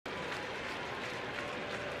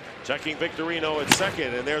Checking Victorino at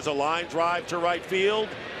second, and there's a line drive to right field.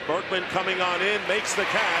 Berkman coming on in, makes the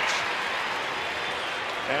catch.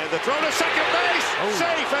 And the throw to second base,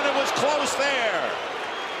 safe, and it was close there.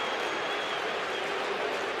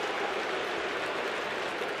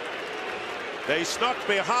 They snuck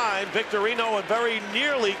behind Victorino and very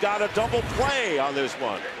nearly got a double play on this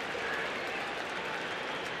one.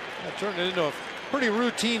 That turned it into a pretty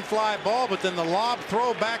routine fly ball, but then the lob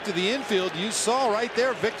throw back to the infield. You saw right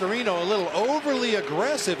there Victorino a little overly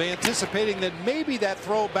aggressive, anticipating that maybe that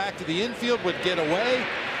throw back to the infield would get away.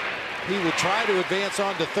 He would try to advance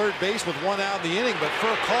onto third base with one out in the inning, but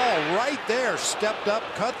Furcal right there stepped up,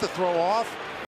 cut the throw off,